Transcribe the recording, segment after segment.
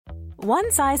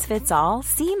One size fits all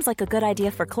seems like a good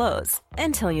idea for clothes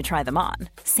until you try them on.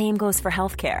 Same goes for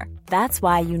healthcare. That's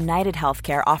why United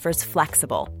Healthcare offers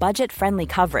flexible, budget-friendly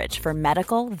coverage for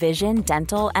medical, vision,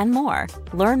 dental, and more.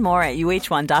 Learn more at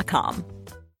uh1.com.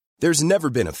 There's never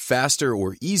been a faster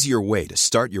or easier way to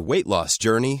start your weight loss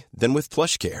journey than with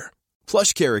PlushCare.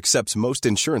 PlushCare accepts most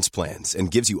insurance plans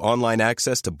and gives you online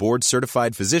access to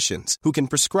board-certified physicians who can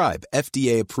prescribe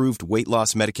FDA-approved weight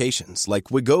loss medications like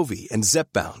Wegovy and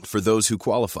Zepbound for those who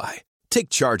qualify. Take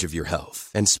charge of your health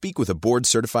and speak with a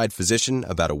board-certified physician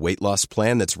about a weight loss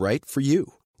plan that's right for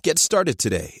you. Get started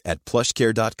today at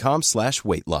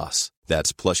plushcare.com/weight loss.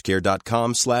 That's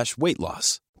plushcare.com/weight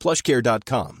loss.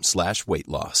 plushcare.com/weight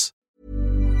loss.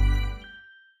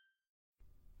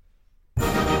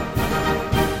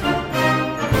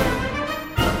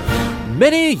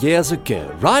 Many years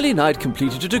ago, Riley Knight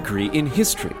completed a degree in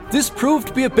history. This proved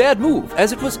to be a bad move,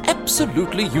 as it was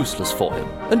absolutely useless for him.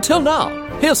 Until now.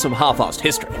 Here's some half-assed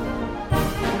history.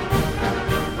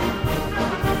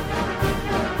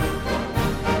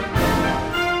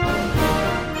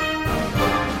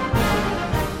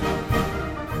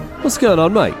 What's going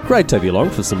on, mate? Great to have you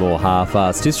along for some more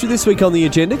half-assed history. This week on the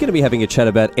agenda, going to be having a chat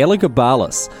about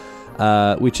Elagabalus,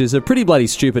 which is a pretty bloody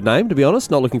stupid name, to be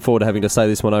honest. Not looking forward to having to say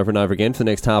this one over and over again for the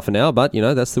next half an hour, but, you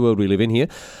know, that's the world we live in here.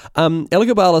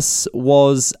 Elagabalus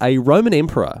was a Roman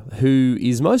emperor who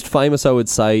is most famous, I would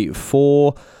say,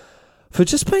 for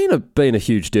just being a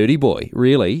huge dirty boy,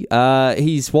 really.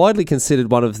 He's widely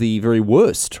considered one of the very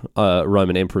worst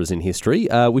Roman emperors in history,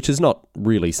 which is not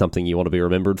really something you want to be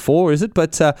remembered for, is it?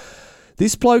 But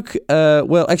this bloke,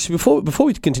 well, actually, before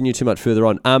we continue too much further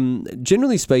on,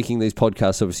 generally speaking, these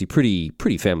podcasts are obviously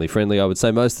pretty family friendly, I would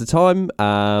say, most of the time.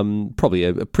 Probably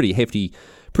a pretty hefty,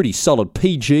 pretty solid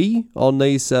PG on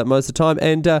these most of the time.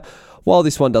 And while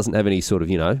this one doesn't have any sort of,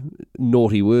 you know,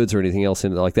 naughty words or anything else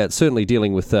in it like that, certainly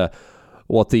dealing with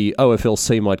what the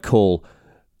OFLC might call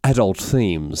adult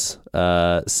themes.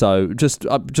 So just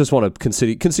want to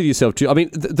consider yourself. I mean,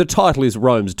 the title is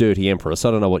Rome's Dirty Emperor, so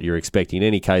I don't know what you're expecting. In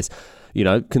any case, you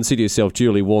know, consider yourself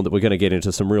duly warned that we're going to get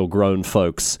into some real grown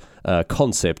folks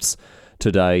concepts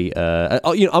today.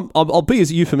 You know, I'll be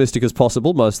as euphemistic as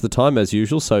possible most of the time, as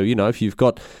usual. So, you know, if you've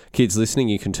got kids listening,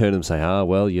 you can turn to them and say,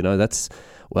 well, you know, that's...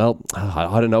 Well,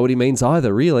 I don't know what he means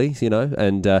either, really, you know,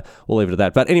 and we'll leave it at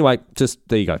that. But anyway, just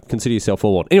there you go. Consider yourself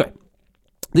forewarned. Anyway,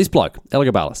 this bloke,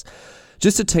 Elagabalus,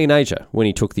 just a teenager when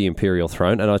he took the imperial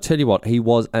throne, and I tell you what, he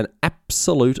was an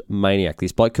absolute maniac.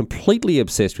 This bloke, completely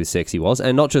obsessed with sex he was,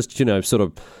 and not just, you know, sort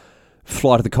of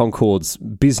Flight of the Conchords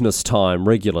business time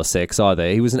regular sex either.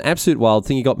 He was an absolute wild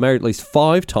thing. He got married at least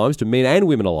 5 times to men and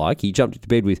women alike. He jumped into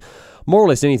bed with more or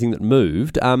less anything that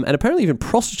moved, and apparently even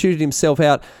prostituted himself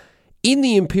out in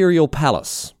the imperial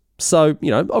palace. So,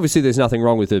 you know, obviously there's nothing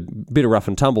wrong with a bit of rough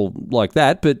and tumble like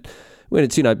that, but when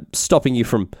it's, you know, stopping you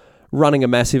from running a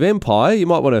massive empire, you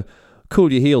might want to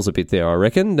cool your heels a bit there, I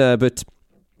reckon. But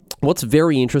what's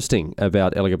very interesting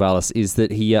about Elagabalus is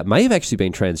that he may have actually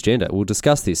been transgender. We'll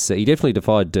discuss this. He definitely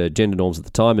defied gender norms at the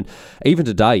time, and even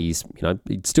today,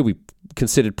 he'd still be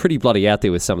considered pretty bloody out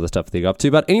there with some of the stuff that they got up to.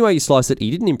 But anyway, you slice it,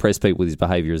 he didn't impress people with his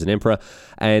behaviour as an emperor,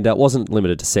 and wasn't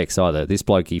limited to sex either. This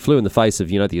bloke, he flew in the face of,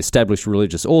 you know, the established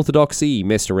religious orthodoxy. He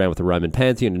messed around with the Roman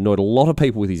pantheon, annoyed a lot of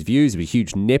people with his views. He was a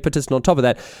huge nepotist, and on top of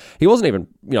that, he wasn't even,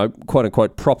 you know, quote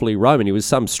unquote properly Roman. He was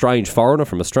some strange foreigner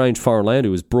from a strange foreign land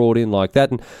who was brought in like that.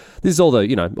 And this is all the,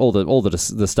 you know, all the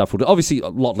stuff. Obviously, a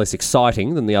lot less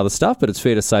exciting than the other stuff, but it's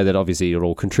fair to say that obviously it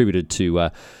all contributed to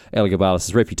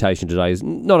Elagabalus' reputation today as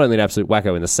not only an absolute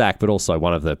wacko in the sack, but also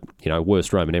one of the, you know,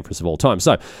 worst Roman emperors of all time.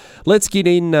 So let's get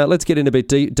in a bit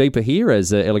deeper here,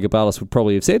 as Elagabalus would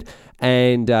probably have said,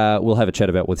 and we'll have a chat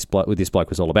about what this bloke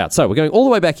was all about. So we're going all the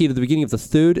way back here to the beginning of the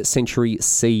 3rd century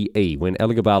CE, when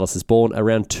Elagabalus is born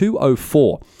around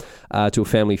 204 to a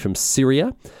family from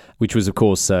Syria, which was, of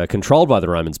course, controlled by the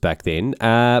Romans back then.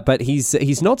 But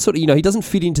he's not sort of, you know, he doesn't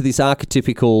fit into this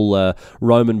archetypical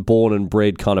Roman born and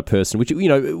bred kind of person, which, you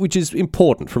know, which is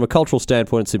important from a cultural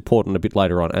standpoint. It's important a bit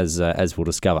later on, as we'll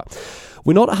discover.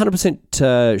 We're not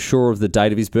 100% sure of the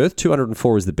date of his birth.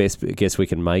 204 is the best guess we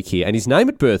can make here. And his name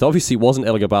at birth obviously wasn't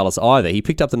Elagabalus either. He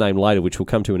picked up the name later, which we'll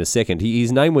come to in a second.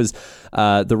 His name was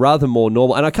the rather more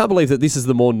normal, and I can't believe that this is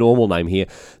the more normal name here,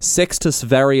 Sextus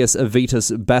Varius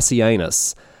Avitus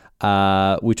Bassianus.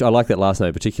 Which I like that last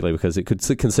name particularly because it could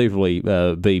conceivably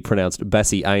be pronounced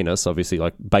Bassianus, obviously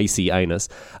like Bassianus,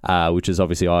 which is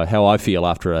obviously how I feel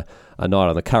after a night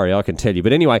on the curry, I can tell you.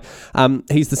 But anyway,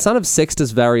 he's the son of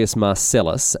Sextus Varius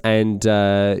Marcellus and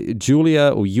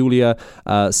Julia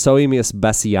Soemius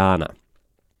Bassiana.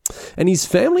 And his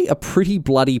family are pretty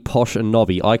bloody posh and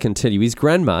knobby, I can tell you. His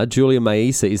grandma, Julia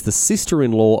Maesa, is the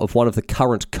sister-in-law of one of the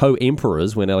current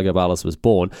co-emperors when Elagabalus was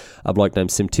born, a bloke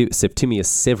named Septimius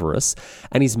Severus,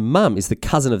 and his mum is the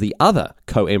cousin of the other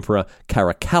co-emperor,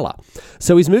 Caracalla.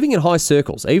 So he's moving in high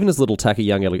circles, even as little tacky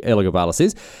young Elagabalus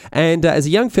is, and as a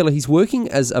young fella, he's working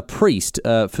as a priest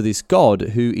for this god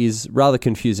who is, rather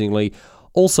confusingly,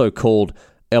 also called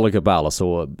Elagabalus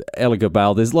or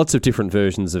Elagabal. There's lots of different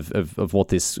versions of what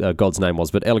this god's name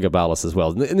was, but Elagabalus as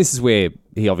well. And this is where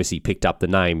he obviously picked up the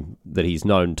name that he's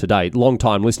known today.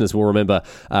 Long-time listeners will remember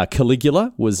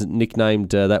Caligula was nicknamed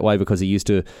that way because he used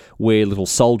to wear little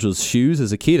soldiers' shoes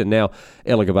as a kid, and now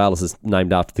Elagabalus is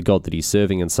named after the god that he's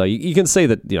serving. And so you can see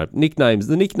that the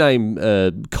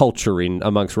nickname culture in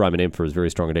amongst Roman emperors is very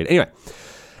strong indeed. Anyway,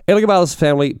 Elagabalus'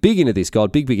 family, big into this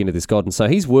god, and so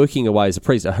he's working away as a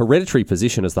priest. A hereditary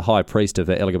position as the high priest of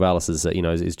Elagabalus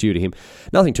is due to him.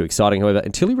 Nothing too exciting, however,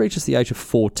 until he reaches the age of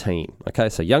 14. Okay,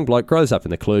 so young bloke grows up in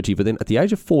the clergy, but then at the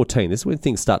age of 14, this is when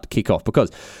things start to kick off,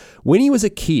 because when he was a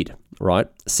kid, right,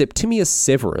 Septimius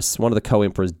Severus, one of the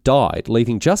co-emperors, died,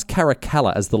 leaving just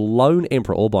Caracalla as the lone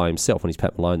emperor all by himself when he's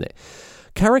Pat Malone there.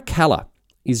 Caracalla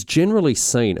is generally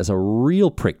seen as a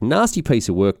real prick, nasty piece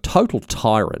of work, total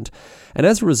tyrant. And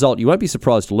as a result, you won't be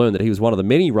surprised to learn that he was one of the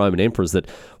many Roman emperors that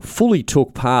fully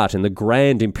took part in the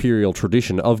grand imperial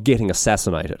tradition of getting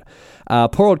assassinated.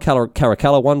 Poor old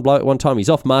Caracalla, one time he's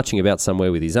off marching about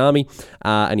somewhere with his army,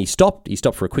 and he stopped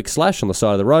for a quick slash on the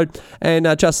side of the road, and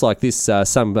just like this,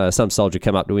 some soldier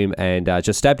came up to him and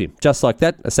just stabbed him. Just like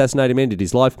that, assassinated him, ended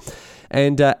his life.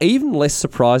 And even less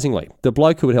surprisingly, the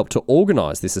bloke who had helped to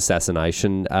organise this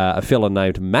assassination, a fellow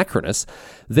named Macrinus,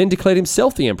 then declared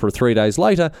himself the emperor 3 days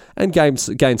later and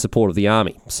gained support of the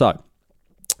army. So,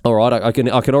 all right, I can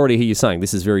already hear you saying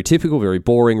this is very typical, very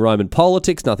boring Roman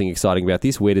politics, nothing exciting about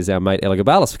this. Where does our mate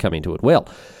Elagabalus come into it? Well,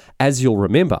 as you'll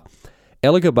remember,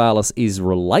 Elagabalus is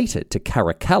related to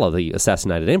Caracalla, the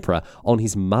assassinated emperor, on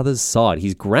his mother's side.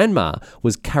 His grandma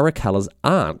was Caracalla's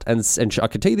aunt, and I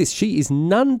can tell you this, she is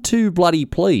none too bloody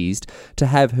pleased to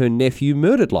have her nephew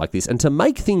murdered like this. And to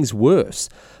make things worse,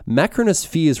 Macrinus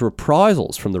fears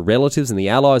reprisals from the relatives and the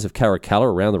allies of Caracalla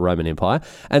around the Roman Empire,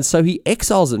 and so he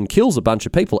exiles and kills a bunch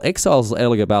of people, exiles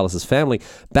Elagabalus' family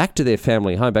back to their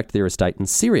family home, back to their estate in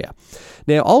Syria.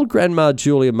 Now, old Grandma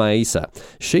Julia Maesa,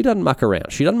 she doesn't muck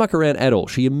around. She doesn't muck around at all.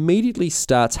 She immediately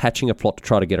starts hatching a plot to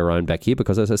try to get her own back here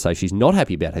because, as I say, she's not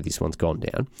happy about how this one's gone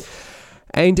down.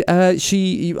 And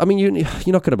you're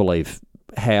not going to believe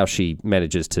how she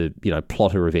manages to,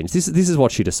 plot her revenge. This is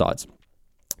what she decides.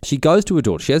 She goes to her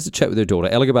daughter. She has a chat with her daughter,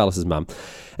 Elagabalus' mum,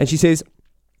 and she says,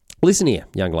 "Listen here,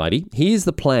 young lady, here's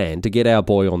the plan to get our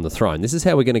boy on the throne. This is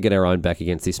how we're going to get our own back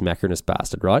against this Macrinus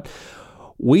bastard, right?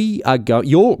 We are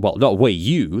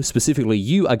you specifically,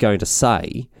 you are going to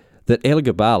say that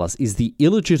Elagabalus is the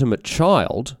illegitimate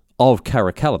child of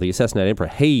Caracalla, the assassinated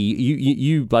emperor.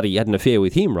 You bloody had an affair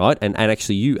with him, right? And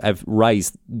actually you have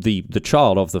raised the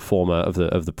child of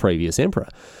the previous emperor."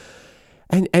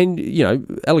 And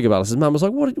Elagabalus' mum was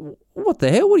like, what the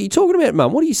hell? What are you talking about,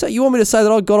 mum? What do you say? You want me to say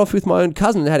that I got off with my own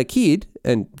cousin and had a kid?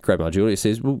 And Grandma Julia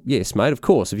says, well, yes, mate, of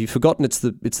course. Have you forgotten it's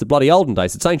the bloody olden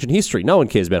days? It's ancient history. No one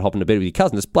cares about hopping to bed with your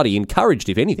cousin. It's bloody encouraged,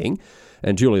 if anything.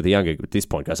 And Julia the younger at this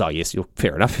point goes, oh, yes,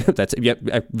 fair enough. That's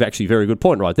actually a very good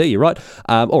point right there. You're right.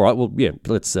 All right, well, yeah,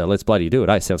 let's bloody do it.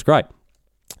 Hey, sounds great.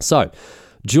 So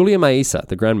Julia Maesa,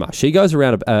 the grandma, she goes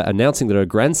around announcing that her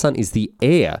grandson is the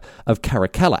heir of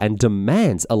Caracalla and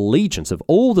demands allegiance of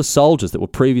all the soldiers that were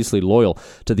previously loyal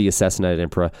to the assassinated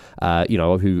emperor.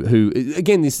 Who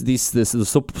again, this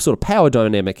sort of power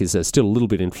dynamic is still a little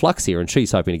bit in flux here, and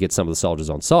she's hoping to get some of the soldiers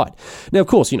on side. Now, of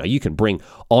course, you can bring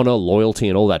honor, loyalty,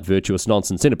 and all that virtuous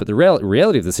nonsense in it, but the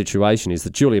reality of the situation is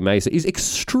that Julia Maesa is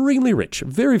extremely rich,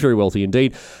 very, very wealthy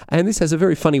indeed, and this has a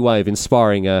very funny way of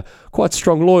inspiring quite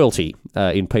strong loyalty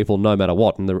in people no matter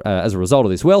what. And as a result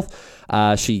of this wealth,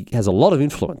 she has a lot of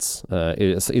influence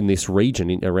in this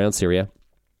region around Syria.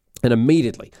 And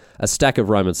immediately, a stack of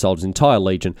Roman soldiers, entire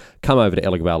legion, come over to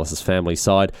Elagabalus' family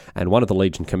side, and one of the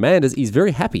legion commanders is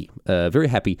very happy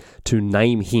to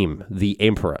name him the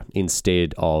emperor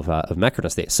instead of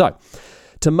Macrinus there. So,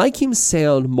 to make him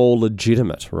sound more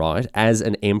legitimate, right, as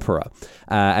an emperor,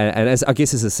 and as I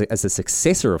guess as a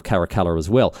successor of Caracalla as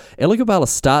well, Elagabalus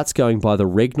starts going by the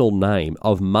regnal name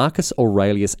of Marcus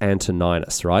Aurelius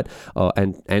Antoninus, right,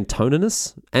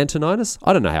 Antoninus? I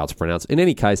don't know how it's pronounced. In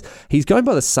any case, he's going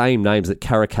by the same names that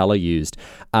Caracalla used.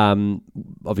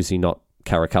 Obviously not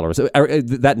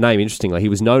Caracalla. That name, interestingly, he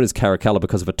was known as Caracalla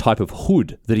because of a type of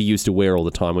hood that he used to wear all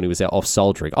the time when he was out off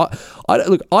soldiering.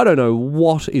 I don't know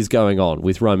what is going on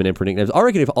with Roman emperor nicknames. I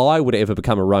reckon if I would ever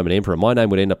become a Roman emperor, my name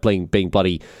would end up being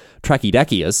bloody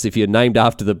Trachydacius if you're named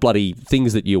after the bloody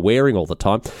things that you're wearing all the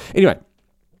time. Anyway,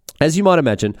 as you might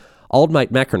imagine, old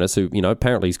mate Macrinus, who,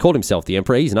 apparently he's called himself the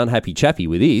emperor, he's an unhappy chappy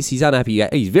with this. He's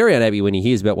very unhappy when he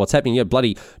hears about what's happening.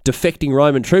 Bloody defecting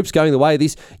Roman troops going the way of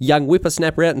this young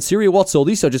whippersnapper out in Syria. What's all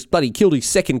this? I just bloody killed his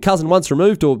second cousin once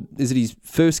removed, or is it his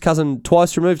first cousin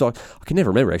twice removed? I can never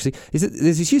remember, actually.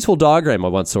 There's this useful diagram I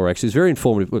once saw, actually. It's very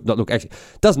informative. Look, actually,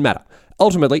 doesn't matter.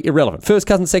 Ultimately, irrelevant. First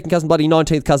cousin, second cousin, bloody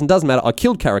 19th cousin, doesn't matter. I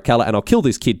killed Caracalla, and I'll kill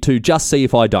this kid too, just see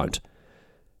if I don't.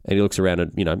 And he looks around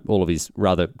and, all of his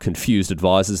rather confused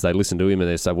advisors, they listen to him and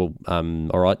they say, well,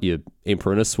 all right, you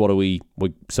Emperorness, what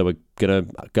are so we're going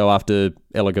to go after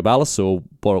Elagabalus, or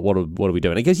what are we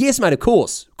doing? And he goes, yes, mate, of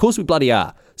course we bloody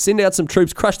are. Send out some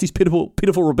troops, crush this pitiful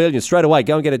rebellion straight away,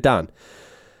 go and get it done.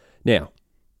 Now,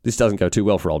 this doesn't go too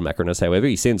well for old Macrinus, however.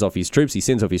 He sends off his troops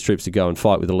to go and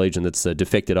fight with the legion that's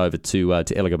defected over to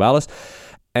Elagabalus.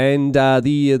 And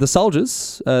the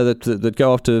soldiers that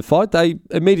go off to fight, they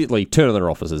immediately turn on their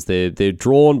officers. They're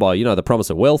drawn by the promise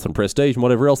of wealth and prestige and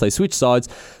whatever else. They switch sides.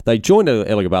 They join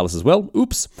Elagabalus as well.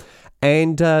 Oops.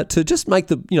 And to just make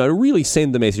really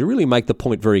send the message, really make the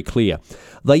point very clear,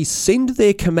 they send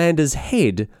their commander's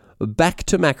head back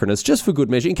to Macrinus just for good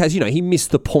measure, in case he missed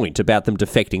the point about them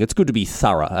defecting. It's good to be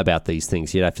thorough about these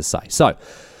things, you'd have to say. So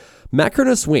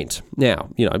Macrinus went. Now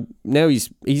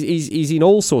he's in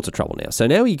all sorts of trouble now. So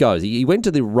now he goes. He went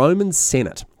to the Roman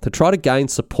Senate to try to gain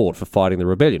support for fighting the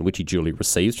rebellion, which he duly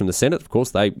receives from the Senate. Of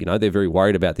course, they're very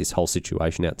worried about this whole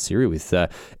situation out in Syria with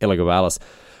Elagabalus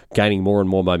gaining more and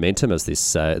more momentum as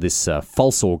this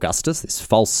false Augustus, this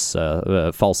false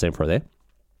emperor there.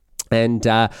 And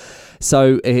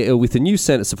so with the new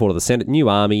Senate support of the Senate, new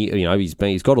army,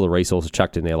 he's got all the resources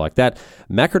chucked in there like that.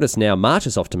 Macrinus now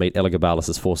marches off to meet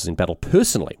Elagabalus' forces in battle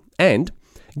personally and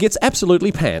gets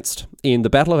absolutely pantsed in the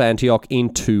Battle of Antioch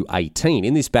in 218.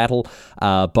 In this battle,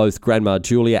 both Grandma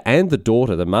Julia and the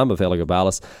daughter, the mum of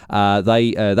Elagabalus,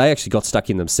 they actually got stuck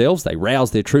in themselves. They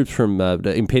roused their troops from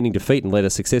impending defeat and led a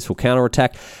successful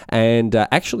counterattack, and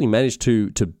actually managed to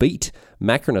beat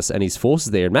Macrinus and his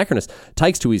forces there. And Macrinus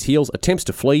takes to his heels, attempts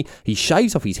to flee. He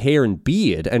shaves off his hair and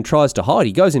beard and tries to hide.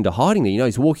 He goes into hiding there.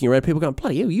 He's walking around, people going,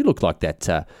 bloody hell, you look like that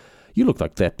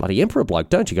bloody emperor bloke,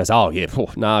 don't you? He goes, oh, yeah,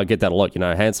 no, I get that a lot,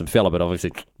 handsome fella, but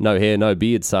obviously no hair, no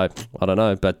beard, so I don't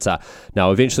know. But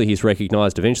no, eventually he's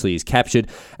recognised, eventually he's captured,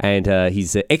 and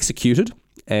he's executed,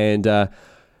 and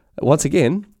once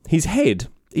again, his head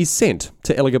is sent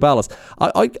to Elagabalus.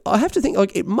 I have to think,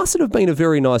 it mustn't have been a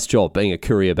very nice job being a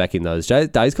courier back in those days,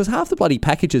 because half the bloody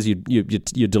packages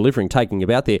you're delivering, taking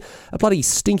about there, are bloody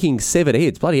stinking severed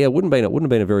heads. Bloody hell, wouldn't have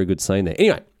been a very good scene there.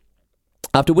 Anyway,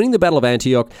 after winning the Battle of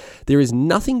Antioch, there is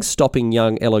nothing stopping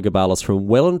young Elagabalus from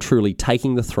well and truly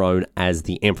taking the throne as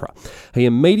the emperor. He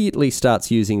immediately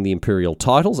starts using the imperial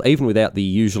titles, even without the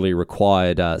usually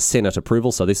required Senate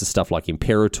approval. So this is stuff like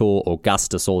Imperator,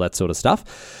 Augustus, all that sort of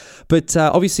stuff. But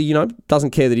obviously,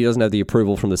 doesn't care that he doesn't have the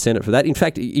approval from the Senate for that. In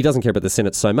fact, he doesn't care about the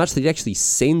Senate so much that he actually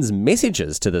sends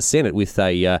messages to the Senate with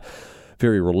a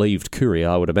very relieved courier,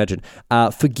 I would imagine,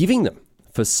 forgiving them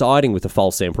for siding with the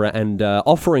false emperor and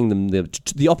offering them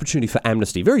the opportunity for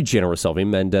amnesty. Very generous of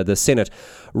him, and the Senate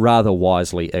rather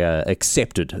wisely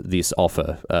accepted this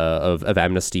offer of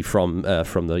amnesty from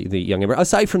the young emperor. I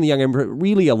say from the young emperor,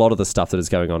 really a lot of the stuff that is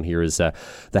going on here is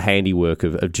the handiwork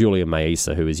of Julia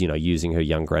Maesa, who is using her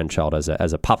young grandchild as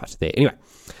a puppet there. Anyway,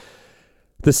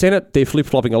 the Senate, they're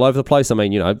flip-flopping all over the place. I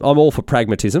mean, I'm all for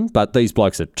pragmatism, but these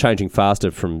blokes are changing faster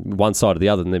from one side to the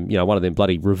other than one of them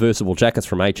bloody reversible jackets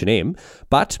from H&M.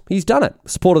 But he's done it.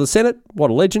 Support of the Senate, what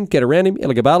a legend. Get around him.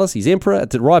 Elagabalus, he's emperor at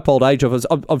the ripe old age of us.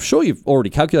 I'm sure you've already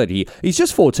calculated here. He's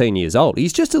just 14 years old.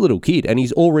 He's just a little kid, and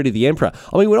he's already the emperor.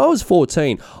 I mean, when I was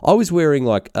 14, I was wearing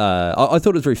I thought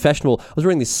it was very fashionable. I was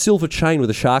wearing this silver chain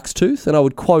with a shark's tooth, and I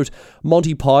would quote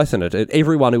Monty Python at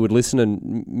everyone who would listen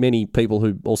and many people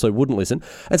who also wouldn't listen.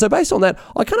 And so based on that,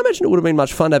 I can't imagine it would have been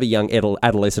much fun to have a young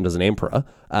adolescent as an emperor,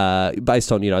 based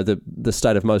on, the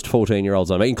state of most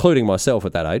 14-year-olds, including myself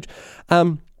at that age.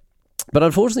 But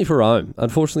unfortunately for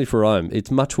Rome,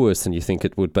 it's much worse than you think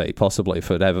it would be, possibly,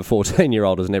 to have a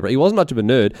 14-year-old as an emperor. He wasn't much of a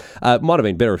nerd. It might have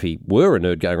been better if he were a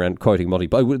nerd going around quoting Monty,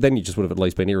 but then he just would have at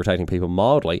least been irritating people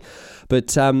mildly.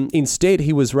 But instead,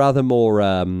 he was rather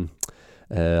more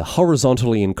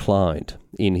horizontally inclined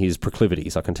in his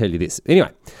proclivities, I can tell you this.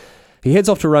 Anyway, he heads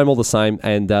off to Rome all the same,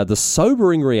 and the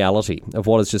sobering reality of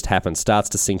what has just happened starts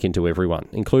to sink into everyone,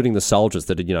 including the soldiers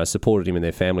that had, supported him and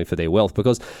their family for their wealth,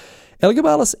 because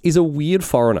Elagabalus is a weird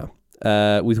foreigner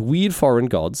with weird foreign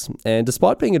gods, and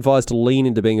despite being advised to lean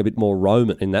into being a bit more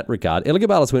Roman in that regard,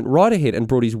 Elagabalus went right ahead and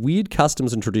brought his weird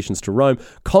customs and traditions to Rome,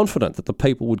 confident that the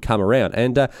people would come around.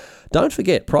 And don't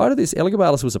forget, prior to this,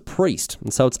 Elagabalus was a priest,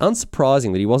 and so it's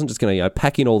unsurprising that he wasn't just going to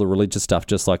pack in all the religious stuff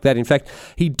just like that. In fact,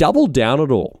 he doubled down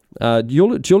it all.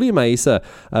 Julia Maesa,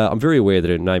 I'm very aware that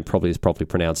her name probably is properly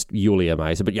pronounced Julia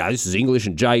Maesa, but this is English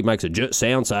and J makes a J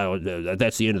sound, so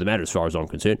that's the end of the matter as far as I'm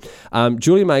concerned.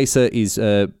 Julia Maesa is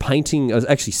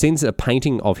actually sends a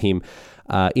painting of him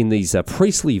in these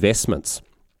priestly vestments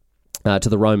to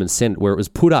the Roman Senate, where it was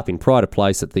put up in pride of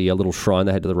place at the little shrine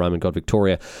they had to the Roman god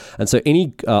Victoria. And so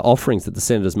any offerings that the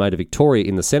senators made to Victoria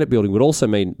in the Senate building would also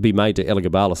be made to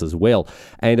Elagabalus as well.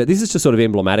 And this is just sort of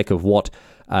emblematic of what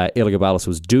Elagabalus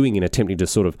was doing in attempting to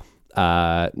sort of,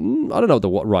 I don't know what the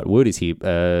right word is here,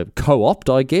 co-opt,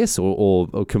 I guess,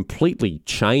 or completely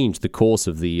change the course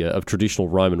of the of traditional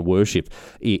Roman worship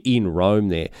in Rome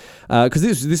there. Because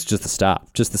this is just the start.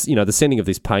 Just the sending of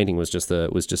this painting was just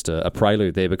a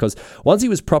prelude there. Because once he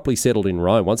was properly settled in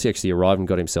Rome, once he actually arrived and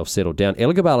got himself settled down,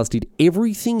 Elagabalus did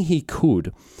everything he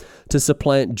could to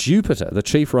supplant Jupiter, the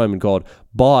chief Roman god,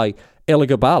 by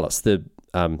Elagabalus, the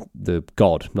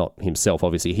god, not himself,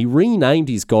 obviously. He renamed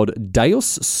his god Deus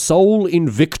Sol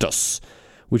Invictus,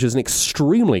 which is an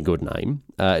extremely good name.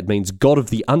 It means God of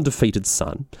the Undefeated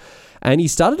Sun. And he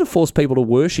started to force people to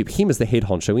worship him as the head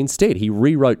honcho instead. He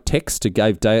rewrote texts to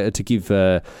give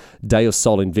Deus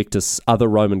Sol Invictus other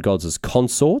Roman gods as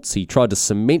consorts. He tried to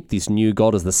cement this new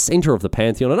god as the center of the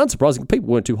pantheon. And unsurprisingly, people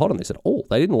weren't too hot on this at all.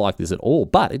 They didn't like this at all.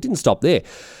 But it didn't stop there.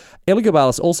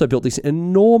 Elagabalus also built this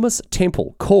enormous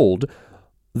temple called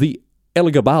the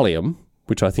Elagabalium,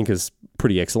 which I think is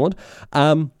pretty excellent.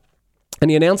 And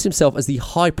he announced himself as the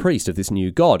high priest of this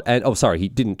new god. And he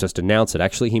didn't just announce it,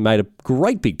 actually. He made a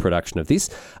great big production of this.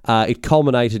 It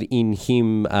culminated in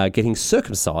him getting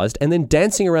circumcised and then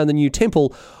dancing around the new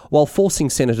temple while forcing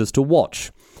senators to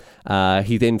watch.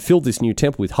 He then filled this new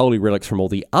temple with holy relics from all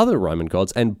the other Roman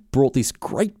gods and brought this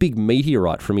great big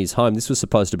meteorite from his home. This was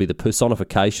supposed to be the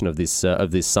personification of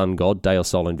this sun god, Deus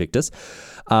Sol Invictus.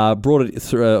 Brought it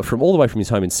from all the way from his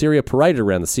home in Syria, paraded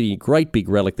around the city, great big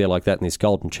relic there like that in this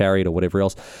golden chariot or whatever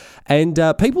else. And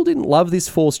people didn't love this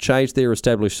forced change, their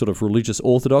established sort of religious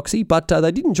orthodoxy, but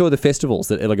they did enjoy the festivals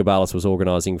that Elagabalus was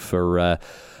organising for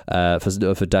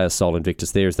Deus Sol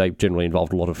Invictus there, as they generally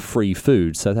involved a lot of free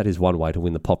food. So that is one way to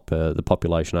win the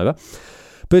population over.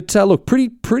 But look,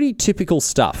 pretty typical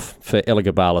stuff for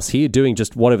Elagabalus here, doing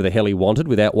just whatever the hell he wanted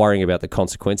without worrying about the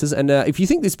consequences. And if you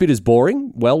think this bit is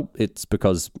boring, well, it's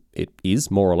because it is,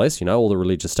 more or less, all the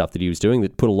religious stuff that he was doing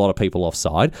that put a lot of people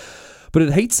offside. But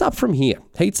it heats up from here.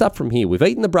 We've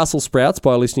eaten the Brussels sprouts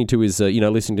by listening to his,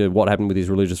 listening to what happened with his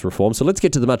religious reform. So let's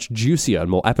get to the much juicier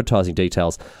and more appetizing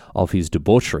details of his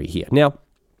debauchery here. Now,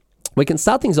 we can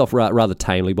start things off rather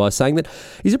tamely by saying that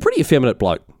he's a pretty effeminate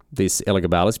bloke. This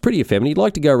Elagabalus, pretty effeminate. He'd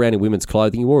like to go around in women's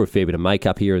clothing. He wore a fair bit of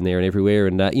makeup here and there and everywhere.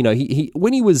 And, he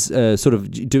when he was sort of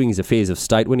doing his affairs of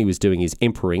state, when he was doing his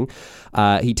emperoring,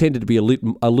 he tended to be a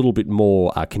little bit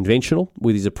more conventional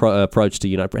with his approach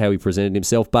to, how he presented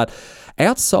himself. But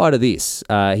outside of this,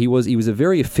 he was a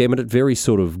very effeminate, very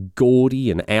sort of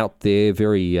gaudy and out there,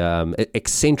 very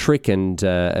eccentric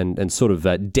and sort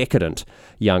of decadent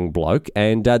young bloke.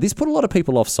 And this put a lot of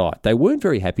people offside. They weren't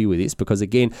very happy with this because,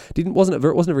 again, wasn't a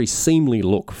very seemly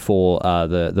look for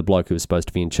the bloke who was supposed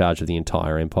to be in charge of the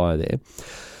entire empire there.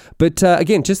 But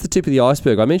again, just the tip of the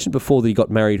iceberg. I mentioned before that he got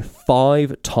married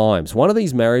 5 times. One of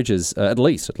these marriages, at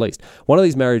least, one of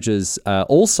these marriages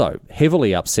also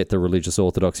heavily upset the religious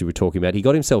orthodoxy we're talking about. He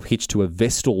got himself hitched to a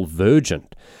Vestal virgin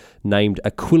named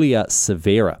Aquilia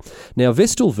Severa. Now,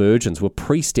 Vestal virgins were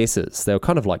priestesses. They were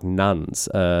kind of like nuns.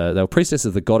 They were priestesses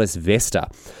of the goddess Vesta,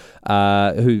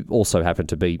 who also happened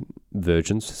to be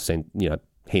virgins,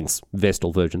 hence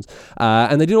Vestal virgins.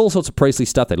 And they did all sorts of priestly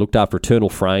stuff. They looked after eternal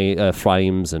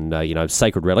flames and,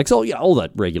 sacred relics, all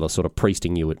that regular sort of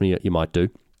priesting you might do.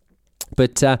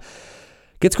 But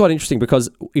gets quite interesting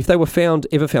because if they were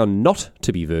ever found not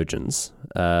to be virgins,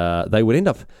 they would end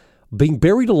up being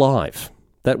buried alive.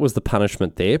 That was the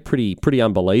punishment there. Pretty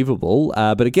unbelievable.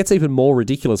 But it gets even more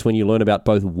ridiculous when you learn about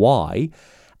both why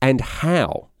and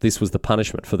how this was the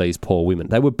punishment for these poor women.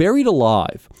 They were buried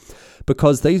alive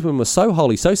because these women were so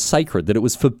holy, so sacred, that it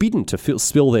was forbidden to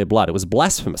spill their blood. It was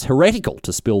blasphemous, heretical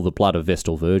to spill the blood of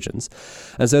Vestal virgins.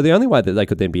 And so the only way that they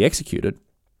could then be executed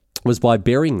was by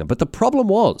burying them. But the problem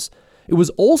was, it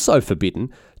was also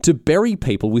forbidden to bury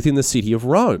people within the city of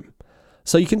Rome.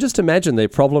 So you can just imagine their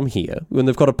problem here when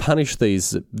they've got to punish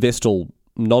these Vestal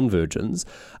non-virgins,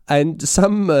 and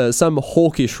some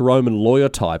hawkish Roman lawyer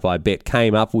type, I bet,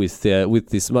 came up with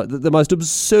this the most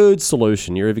absurd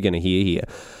solution you're ever going to hear here.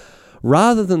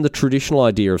 Rather than the traditional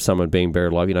idea of someone being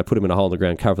buried alive, put them in a hole in the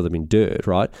ground, cover them in dirt,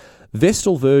 right?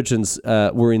 Vestal virgins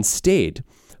were instead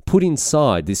put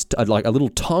inside this like a little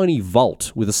tiny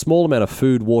vault with a small amount of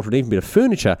food, water, and even a bit of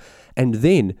furniture, and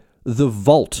then the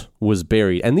vault was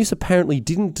buried. And this apparently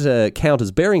didn't count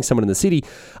as burying someone in the city.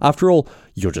 After all,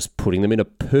 you're just putting them in a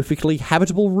perfectly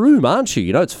habitable room, aren't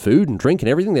you? It's food and drink and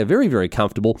everything. They're very, very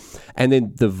comfortable. And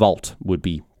then the vault would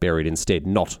be buried instead,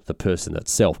 not the person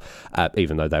itself,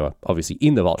 even though they were obviously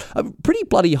in the vault. Pretty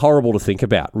bloody horrible to think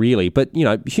about, really. But,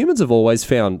 humans have always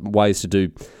found ways to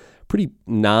do pretty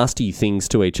nasty things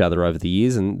to each other over the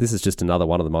years, and this is just another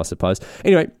one of them, I suppose.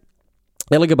 Anyway,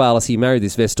 Elagabalus, he married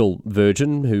this Vestal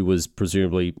virgin who was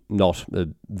presumably not a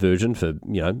virgin for,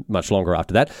 much longer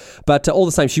after that. But all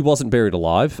the same, she wasn't buried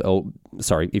alive. Or,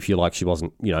 sorry, if you like, she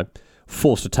wasn't,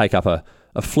 forced to take up a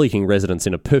fleeting residence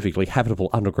in a perfectly habitable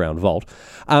underground vault.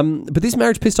 But this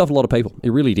marriage pissed off a lot of people.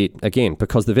 It really did. Again,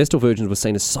 because the Vestal virgins were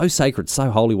seen as so sacred,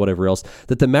 so holy, whatever else,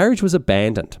 that the marriage was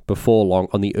abandoned before long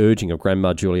on the urging of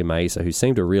Grandma Julia Mazer, who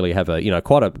seemed to really have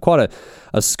quite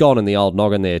a scone in the old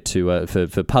noggin there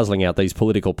for puzzling out these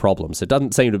political problems. It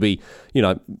doesn't seem to be,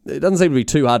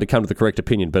 too hard to come to the correct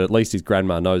opinion, but at least his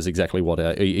grandma knows exactly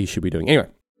what he should be doing. Anyway.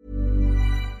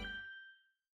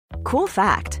 Cool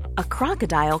fact, a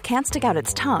crocodile can't stick out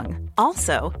its tongue.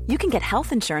 Also, you can get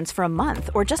health insurance for a month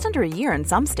or just under a year in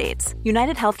some states.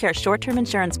 United Healthcare short-term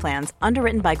insurance plans,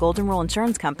 underwritten by Golden Rule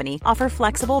Insurance Company, offer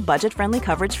flexible, budget-friendly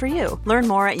coverage for you. Learn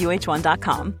more at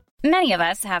uh1.com. Many of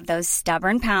us have those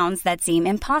stubborn pounds that seem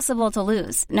impossible to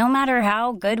lose, no matter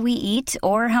how good we eat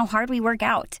or how hard we work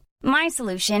out. My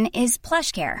solution is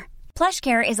PlushCare.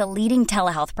 PlushCare is a leading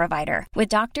telehealth provider with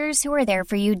doctors who are there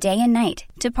for you day and night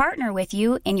to partner with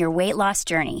you in your weight loss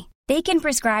journey. They can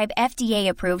prescribe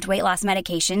FDA-approved weight loss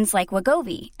medications like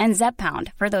Wegovy and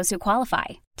Zepbound for those who qualify.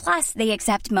 Plus, they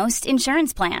accept most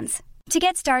insurance plans. To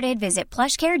get started, visit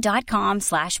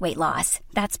plushcare.com/weightloss.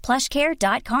 That's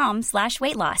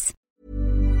plushcare.com/weightloss.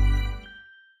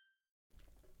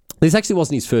 This actually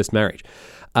wasn't his first marriage.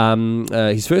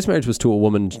 His first marriage was to a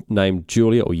woman named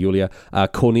Julia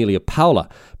Cornelia Paula.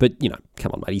 But,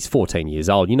 come on, mate, he's 14 years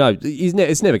old.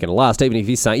 It's never going to last, even if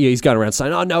he's saying, he's going around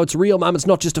saying, oh, no, it's real, Mum, it's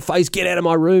not just a phase, get out of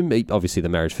my room. Obviously, the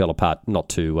marriage fell apart not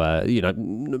too,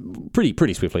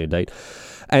 pretty swiftly indeed.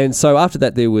 And so after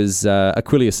that, there was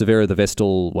Aquilia Severa, the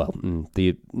Vestal,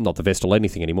 not the Vestal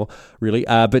anything anymore, really.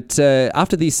 But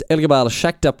after this, Elagabalus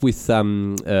shacked up with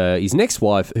his next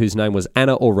wife, whose name was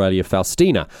Anna Aurelia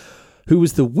Faustina, who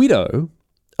was the widow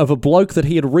of a bloke that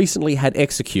he had recently had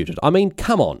executed. I mean,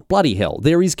 come on, bloody hell.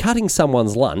 There is cutting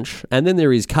someone's lunch, and then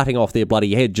there is cutting off their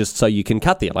bloody head just so you can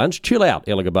cut their lunch. Chill out,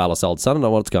 Elagabalus, old son. I don't know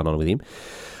what's going on with him.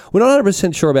 We're not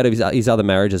 100% sure about his other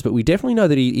marriages, but we definitely know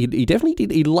that he definitely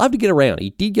did. He loved to get around.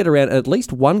 He did get around. At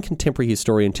least one contemporary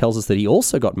historian tells us that he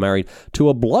also got married to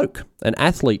a bloke, an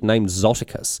athlete named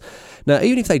Zoticus. Now,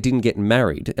 even if they didn't get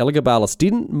married, Elagabalus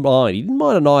didn't mind. He didn't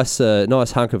mind a nice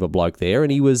hunk of a bloke there,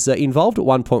 and he was involved at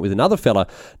one point with another fella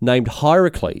named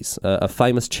Hierocles, a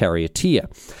famous charioteer.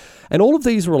 And all of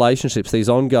these relationships, these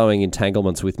ongoing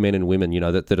entanglements with men and women,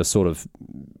 that are sort of,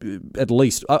 at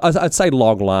least, I'd say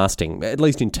long-lasting, at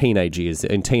least in teenage years,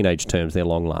 in teenage terms, they're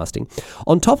long-lasting.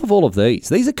 On top of all of these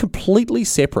are completely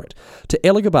separate to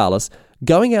Elagabalus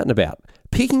going out and about,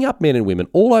 picking up men and women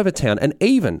all over town, and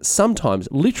even sometimes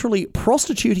literally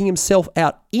prostituting himself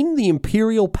out in the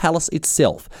imperial palace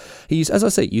itself. He used, as I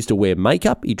say, used to wear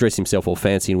makeup. He'd dress himself all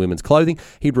fancy in women's clothing.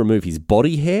 He'd remove his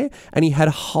body hair, and he had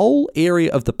a whole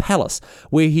area of the palace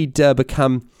where he'd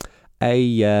become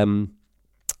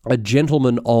a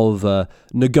gentleman of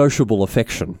negotiable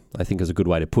affection, I think is a good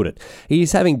way to put it.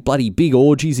 He's having bloody big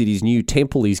orgies at his new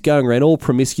temple. He's going around all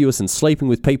promiscuous and sleeping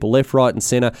with people left, right and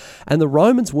centre. And the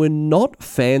Romans were not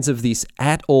fans of this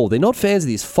at all. They're not fans of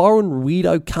this foreign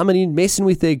weirdo coming in, messing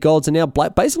with their gods, and now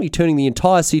basically turning the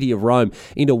entire city of Rome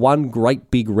into one great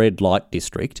big red light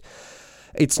district.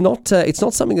 It's not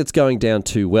something that's going down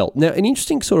too well. Now, an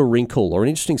interesting sort of wrinkle or an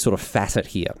interesting sort of facet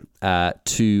here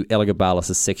to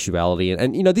Elagabalus' sexuality,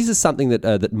 and this is something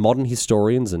that modern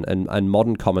historians and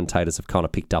modern commentators have kind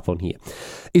of picked up on here,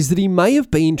 is that he may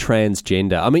have been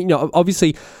transgender. I mean,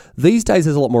 obviously These days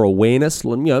there's a lot more awareness, a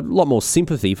lot more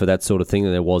sympathy for that sort of thing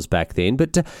than there was back then.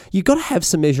 But you've got to have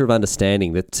some measure of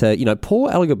understanding that, poor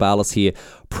Elagabalus here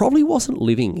probably wasn't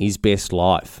living his best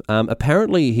life.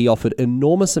 Apparently he offered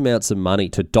enormous amounts of money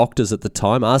to doctors at the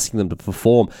time, asking them to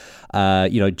perform,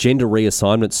 gender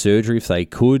reassignment surgery if they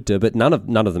could, but none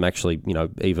of them actually,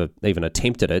 even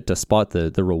attempted it, despite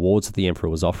the rewards that the emperor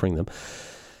was offering them.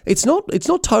 It's not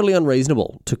totally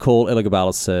unreasonable to call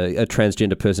Elagabalus a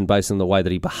transgender person based on the way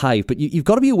that he behaved, but you've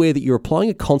got to be aware that you're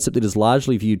applying a concept that is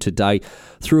largely viewed today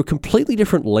through a completely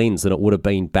different lens than it would have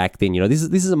been back then. This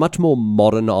is a much more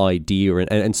modern idea,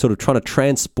 and sort of trying to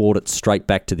transport it straight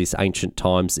back to this ancient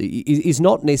times is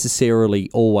not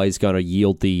necessarily always going to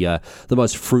yield the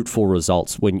most fruitful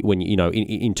results when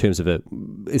in terms of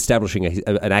establishing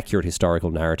an accurate historical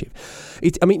narrative.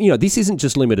 This isn't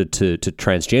just limited to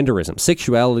transgenderism.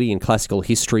 Sexuality in classical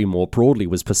history more broadly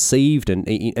was perceived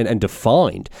and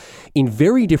defined in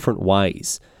very different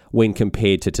ways when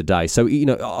compared to today. So,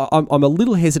 I'm a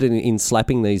little hesitant in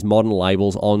slapping these modern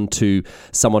labels onto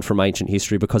someone from ancient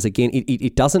history because, again,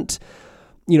 it doesn't...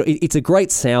 it's a great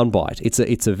soundbite.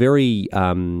 It's a very,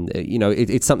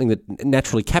 it's something that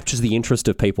naturally captures the interest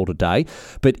of people today.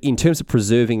 But in terms of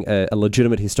preserving a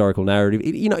legitimate historical narrative,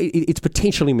 it's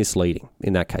potentially misleading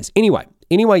in that case.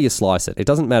 Any way you slice it, it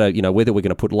doesn't matter, whether we're going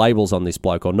to put labels on this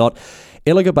bloke or not.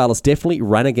 Elagabalus definitely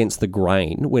ran against the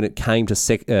grain when it came to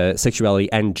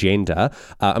sexuality and gender.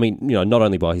 Not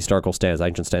only by historical standards,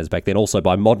 ancient standards back then, also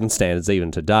by modern standards even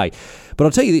today. But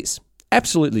I'll tell you this.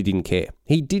 Absolutely didn't care.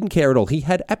 He didn't care at all. He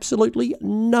had absolutely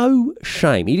no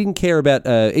shame. He didn't care about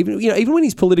even when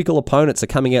his political opponents are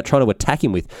coming out trying to attack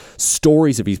him with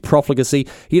stories of his profligacy,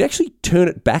 he'd actually turn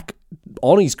it back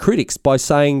on his critics by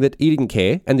saying that he didn't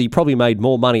care and that he probably made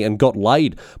more money and got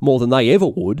laid more than they ever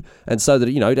would, and so that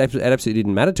it absolutely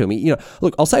didn't matter to him.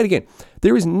 Look, I'll say it again.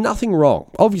 There is nothing wrong.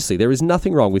 Obviously, there is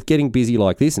nothing wrong with getting busy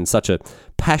like this in such a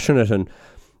passionate and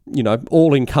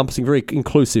all-encompassing, very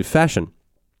inclusive fashion.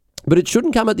 But it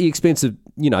shouldn't come at the expense of,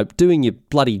 doing your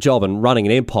bloody job and running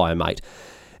an empire, mate.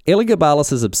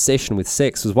 Elagabalus' obsession with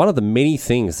sex was one of the many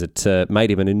things that made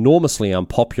him an enormously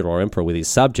unpopular emperor with his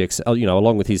subjects,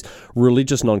 along with his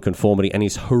religious nonconformity and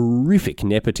his horrific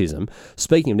nepotism.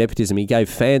 Speaking of nepotism, he gave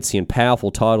fancy and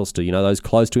powerful titles to, those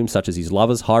close to him, such as his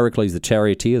lovers, Hierocles the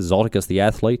charioteer, Zoticus the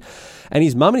athlete. And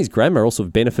his mum and his grandma also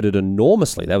benefited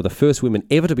enormously. They were the first women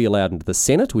ever to be allowed into the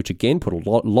Senate, which again put a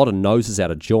lot of noses out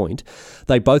of joint.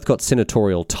 They both got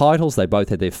senatorial titles. They both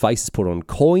had their faces put on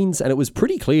coins, and it was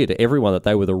pretty clear to everyone that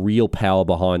they were the real power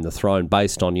behind the throne,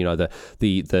 based on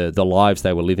the lives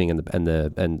they were living and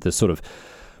the sort of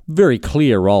very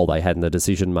clear role they had in the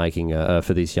decision making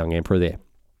for this young emperor there.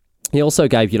 He also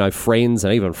gave, friends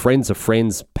and even friends of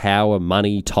friends power,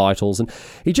 money, titles, and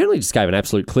he generally just gave an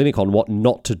absolute clinic on what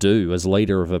not to do as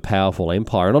leader of a powerful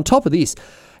empire. And on top of this,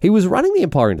 he was running the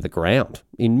empire into the ground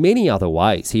in many other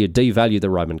ways. He had devalued the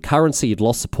Roman currency, he'd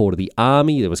lost support of the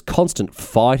army, there was constant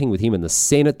fighting with him in the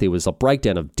Senate, there was a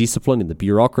breakdown of discipline in the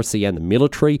bureaucracy and the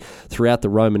military throughout the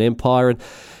Roman Empire, and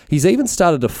he's even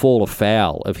started to fall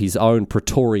afoul of his own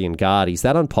Praetorian Guard. He's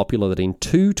that unpopular that in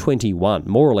 221,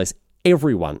 more or less,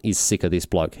 everyone is sick of this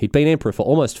bloke. He'd been emperor for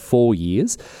almost 4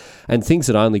 years, and things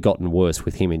had only gotten worse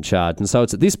with him in charge. And so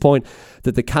it's at this point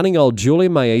that the cunning old Julia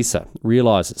Maesa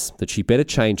realises that she better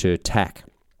change her tack.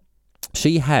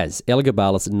 She has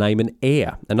Elagabalus name an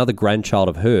heir, another grandchild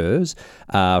of hers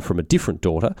from a different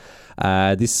daughter.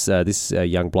 This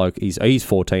young bloke, he's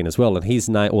 14 as well, and his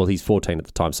name, well, he's 14 at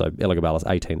the time, so Elagabalus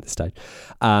 18 at this stage,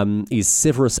 is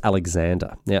Severus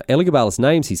Alexander. Now, Elagabalus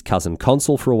names his cousin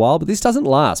consul for a while, but this doesn't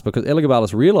last because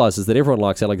Elagabalus realises that everyone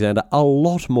likes Alexander a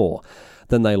lot more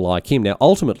than they like him. Now,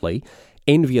 ultimately,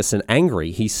 envious and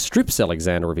angry, he strips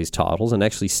Alexander of his titles and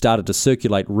actually started to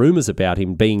circulate rumours about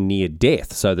him being near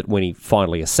death so that when he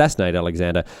finally assassinated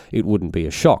Alexander, it wouldn't be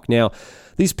a shock. Now,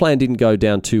 this plan didn't go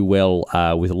down too well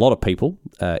with a lot of people,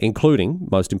 including,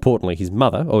 most importantly, his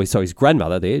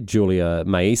grandmother there, Julia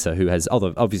Maesa, who has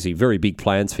obviously very big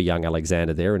plans for young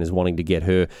Alexander there and is wanting to get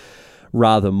her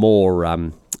rather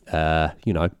more,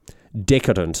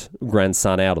 decadent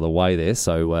grandson out of the way there,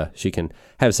 so she can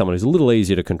have someone who's a little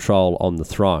easier to control on the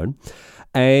throne.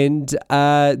 And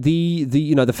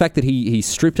the fact that he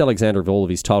stripped Alexander of all of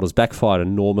his titles backfired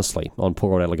enormously on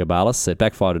poor old Elagabalus. It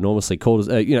backfired enormously,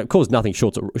 caused nothing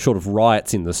short of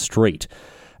riots in the street,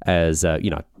 as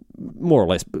more or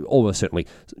less, almost certainly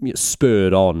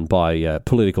spurred on by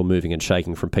political moving and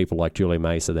shaking from people like Julia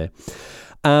Maesa there.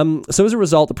 So as a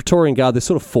result, the Praetorian Guard, they're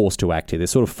sort of forced to act here. They're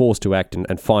sort of forced to act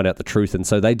and find out the truth, and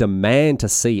so they demand to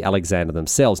see Alexander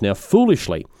themselves. Now,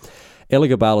 foolishly,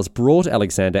 Elagabalus brought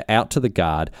Alexander out to the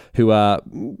guard, who are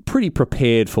pretty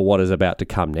prepared for what is about to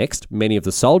come next. Many of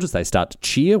the soldiers, they start to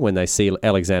cheer when they see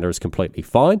Alexander is completely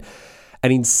fine.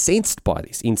 And incensed by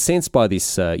this,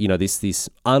 this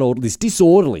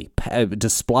disorderly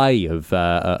display of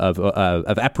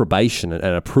approbation and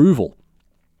approval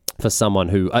for someone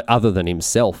who, other than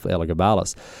himself,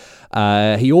 Elagabalus,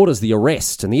 he orders the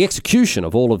arrest and the execution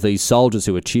of all of these soldiers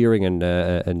who are cheering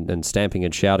and stamping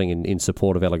and shouting in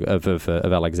support of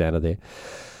Alexander there.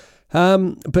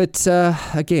 But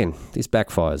again, this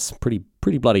backfires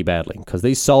pretty bloody badly, because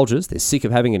these soldiers, they're sick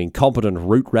of having an incompetent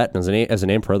root rat as an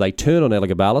emperor. They turn on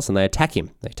Elagabalus and they attack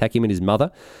him. They attack him and his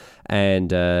mother. And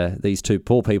these two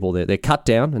poor people, they're cut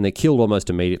down and they're killed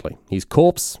almost immediately. His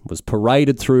corpse was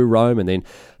paraded through Rome and then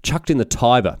chucked in the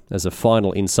Tiber as a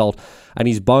final insult. And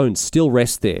his bones still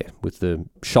rest there with the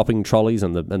shopping trolleys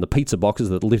and the pizza boxes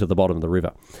that litter the bottom of the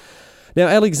river. Now,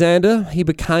 Alexander, he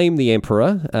became the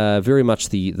emperor, very much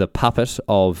the puppet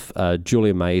of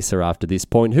Julia Maesa after this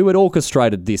point, who had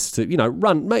orchestrated this to,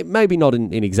 run, maybe not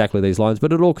in exactly these lines,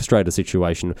 but had orchestrated a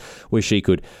situation where she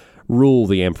could rule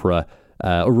the emperor,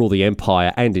 or rule the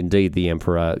empire, and indeed the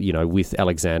emperor, with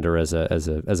Alexander as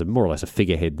a more or less a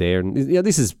figurehead there. And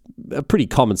this is a pretty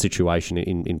common situation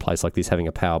in place like this, having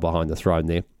a power behind the throne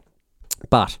there.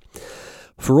 But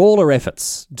for all her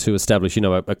efforts to establish,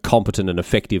 a competent and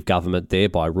effective government there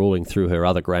by ruling through her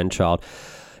other grandchild,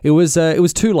 it was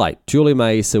too late. Julia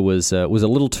Maesa was a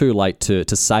little too late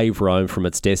to save Rome from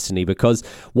its destiny, because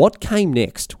what came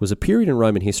next was a period in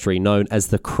Roman history known as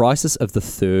the crisis of the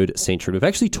 3rd century. We've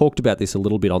actually talked about this a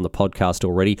little bit on the podcast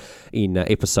already in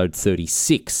episode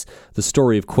 36, the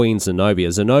story of Queen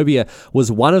Zenobia. Zenobia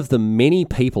was one of the many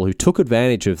people who took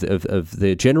advantage of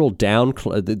the general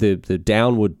the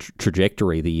downward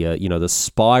trajectory, the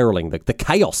spiraling, the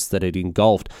chaos that had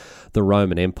engulfed the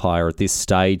Roman Empire at this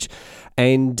stage.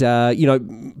 And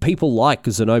people like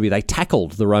Zenobia, they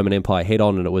tackled the Roman Empire head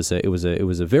on, and it was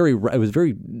a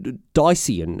very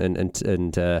dicey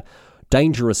and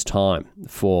dangerous time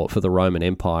for the Roman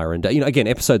Empire. And again,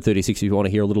 episode 36, if you want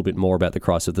to hear a little bit more about the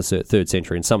crisis of the 3rd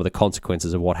century and some of the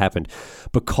consequences of what happened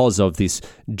because of this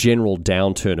general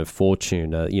downturn of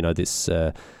fortune,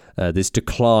 this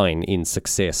decline in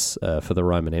success for the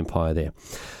Roman Empire there.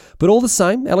 But all the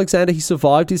same, Alexander, he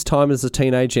survived his time as a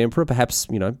teenage emperor, perhaps,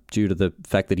 due to the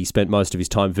fact that he spent most of his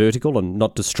time vertical and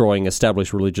not destroying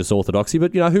established religious orthodoxy.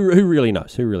 But, who really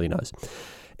knows? Who really knows?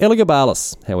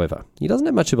 Elagabalus, however, he doesn't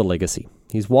have much of a legacy.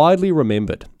 He's widely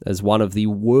remembered as one of the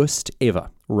worst ever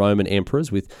Roman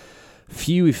emperors, with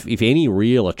few, if any,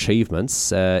 real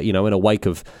achievements, in a wake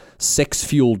of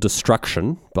sex-fueled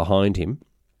destruction behind him.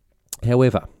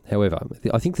 However,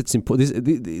 I think that's important.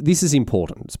 This is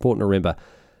important. It's important to remember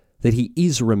that he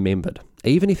is remembered.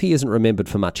 Even if he isn't remembered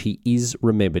for much, he is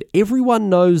remembered. Everyone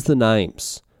knows the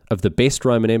names of the best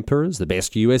Roman emperors, the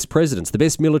best US presidents, the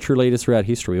best military leaders throughout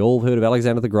history. We all heard of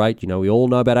Alexander the Great. We all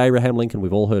know about Abraham Lincoln.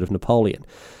 We've all heard of Napoleon.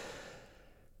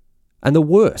 And the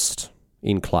worst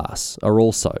in class are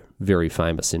also very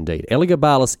famous indeed.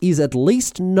 Elagabalus is at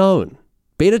least known.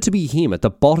 Better to be him at the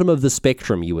bottom of the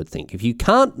spectrum, you would think. If you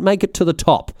can't make it to the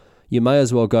top, you may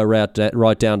as well go right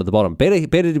down to the bottom. Better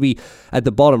to be at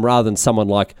the bottom rather than someone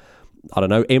like,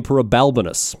 Emperor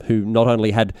Balbinus, who not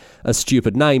only had a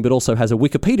stupid name, but also has a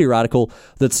Wikipedia article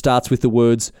that starts with the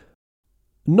words,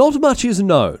 "Not much is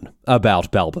known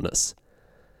about Balbinus."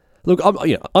 Look,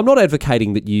 I'm not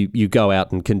advocating that you go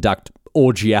out and conduct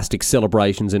orgiastic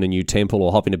celebrations in a new temple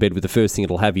or hop into bed with the first thing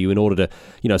it'll have you in order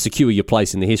to, secure your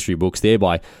place in the history books,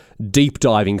 thereby deep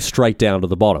diving straight down to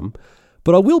the bottom.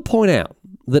 But I will point out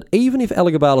that even if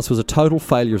Elagabalus was a total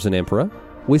failure as an emperor,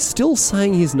 we're still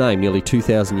saying his name nearly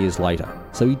 2,000 years later.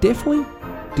 So he definitely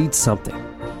did something.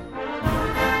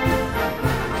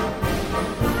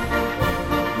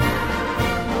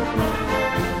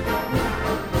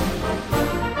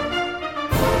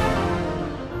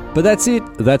 But that's it.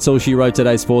 That's all she wrote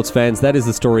today, sports fans. That is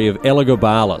the story of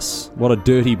Elagabalus. What a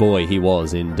dirty boy he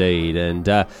was indeed. And,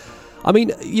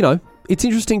 it's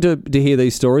interesting to hear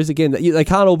these stories. Again, they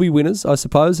can't all be winners, I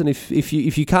suppose. And if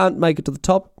you can't make it to the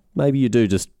top, maybe you do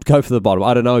just go for the bottom.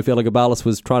 I don't know if Elagabalus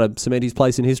was trying to cement his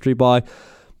place in history by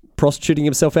prostituting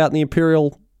himself out in the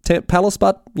imperial palace,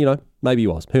 but, Maybe he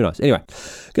was. Who knows? Anyway,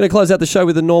 going to close out the show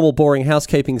with the normal boring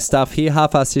housekeeping stuff here.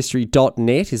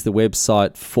 halfarsedhistory.net is the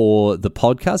website for the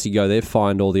podcast. You go there,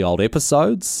 find all the old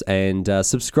episodes, and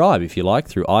subscribe if you like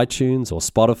through iTunes or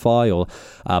Spotify or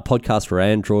podcast for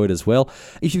Android as well.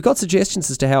 If you've got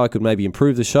suggestions as to how I could maybe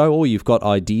improve the show, or you've got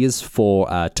ideas for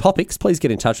topics, please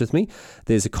get in touch with me.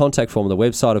 There's a contact form on the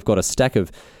website. I've got a stack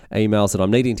of emails that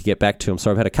I'm needing to get back to. I'm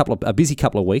sorry, I've had a busy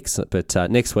couple of weeks, but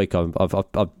next week I've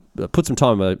put some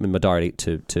time in my diary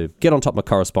to get on top of my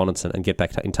correspondence and get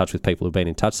back in touch with people who've been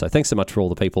in touch. So thanks so much for all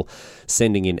the people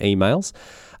sending in emails.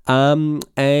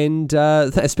 And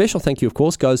a special thank you, of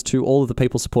course, goes to all of the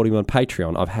people supporting me on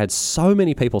Patreon. I've had so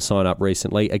many people sign up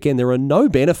recently. Again, there are no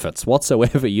benefits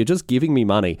whatsoever. You're just giving me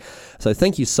money. So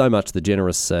thank you so much to the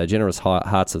generous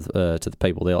hearts of to the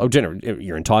people there. Oh,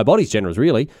 your entire body's generous,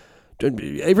 really.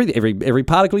 Every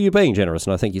particle of you being generous,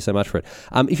 and I thank you so much for it.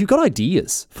 If you've got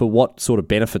ideas for what sort of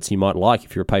benefits you might like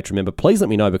if you're a Patreon member, please let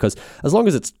me know, because as long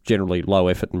as it's generally low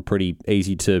effort and pretty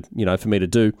easy to, for me to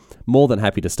do, more than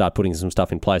happy to start putting some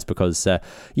stuff in place, because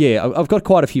I've got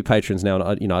quite a few patrons now,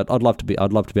 and I'd love to be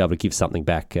able to give something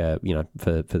back,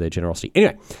 for their generosity.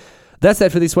 Anyway, that's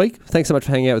that for this week. Thanks so much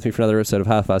for hanging out with me for another episode of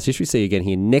Half-Assed History. See you again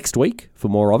here next week for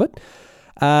more of it.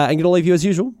 I'm going to leave you, as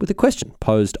usual, with a question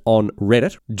posed on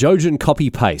Reddit. Jojen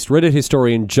Copy-Paste, Reddit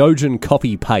historian Jojen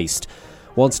Copy-Paste,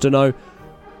 wants to know,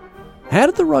 how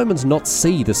did the Romans not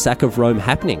see the sack of Rome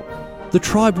happening? The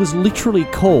tribe was literally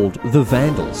called the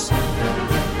Vandals.